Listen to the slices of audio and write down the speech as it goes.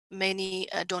many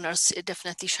donors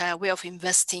definitely shy away of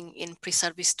investing in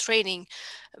pre-service training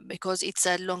because it's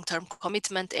a long-term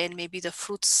commitment, and maybe the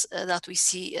fruits that we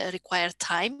see require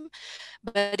time.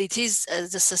 But it is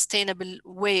the sustainable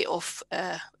way of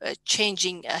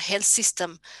changing a health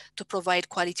system to provide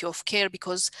quality of care,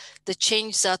 because the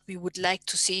change that we would like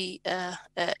to see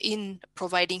in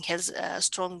providing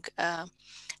strong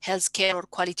health care or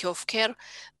quality of care,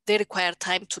 they require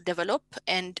time to develop,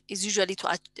 and is usually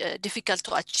difficult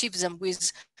to achieve them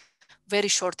with very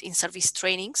short in-service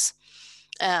trainings.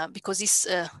 Because these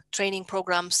training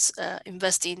programs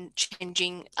invest in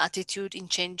changing attitude, in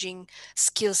changing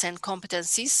skills and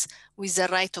competencies, with the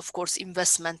right, of course,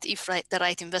 investment, if the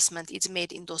right investment is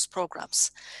made in those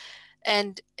programs.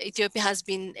 And Ethiopia has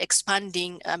been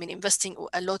expanding, investing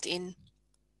a lot in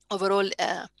overall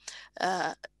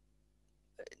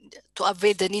to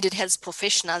avail the needed health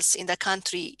professionals in the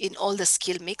country in all the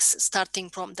skill mix, starting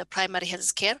from the primary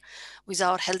health care with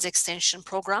our health extension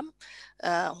program,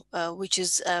 which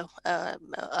is a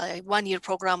one-year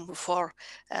program for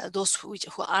those who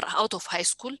are out of high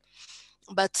school,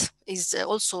 but is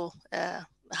also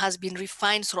has been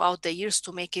refined throughout the years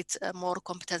to make it more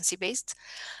competency-based,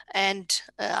 and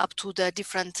up to the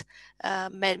different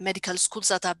medical schools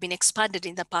that have been expanded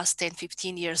in the past 10,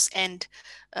 15 years, and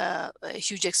a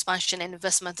huge expansion and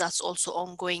investment that's also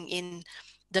ongoing in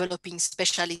developing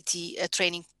specialty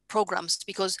training programs,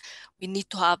 because we need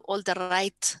to have all the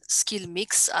right skill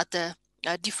mix at a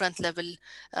different level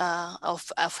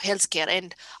of healthcare.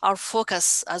 And our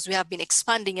focus, as we have been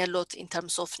expanding a lot in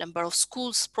terms of number of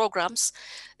schools, programs,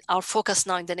 our focus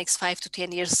now in the next 5 to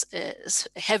 10 years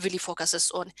heavily focuses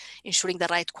on ensuring the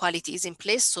right quality is in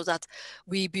place so that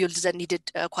we build the needed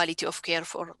quality of care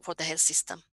for the health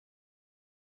system.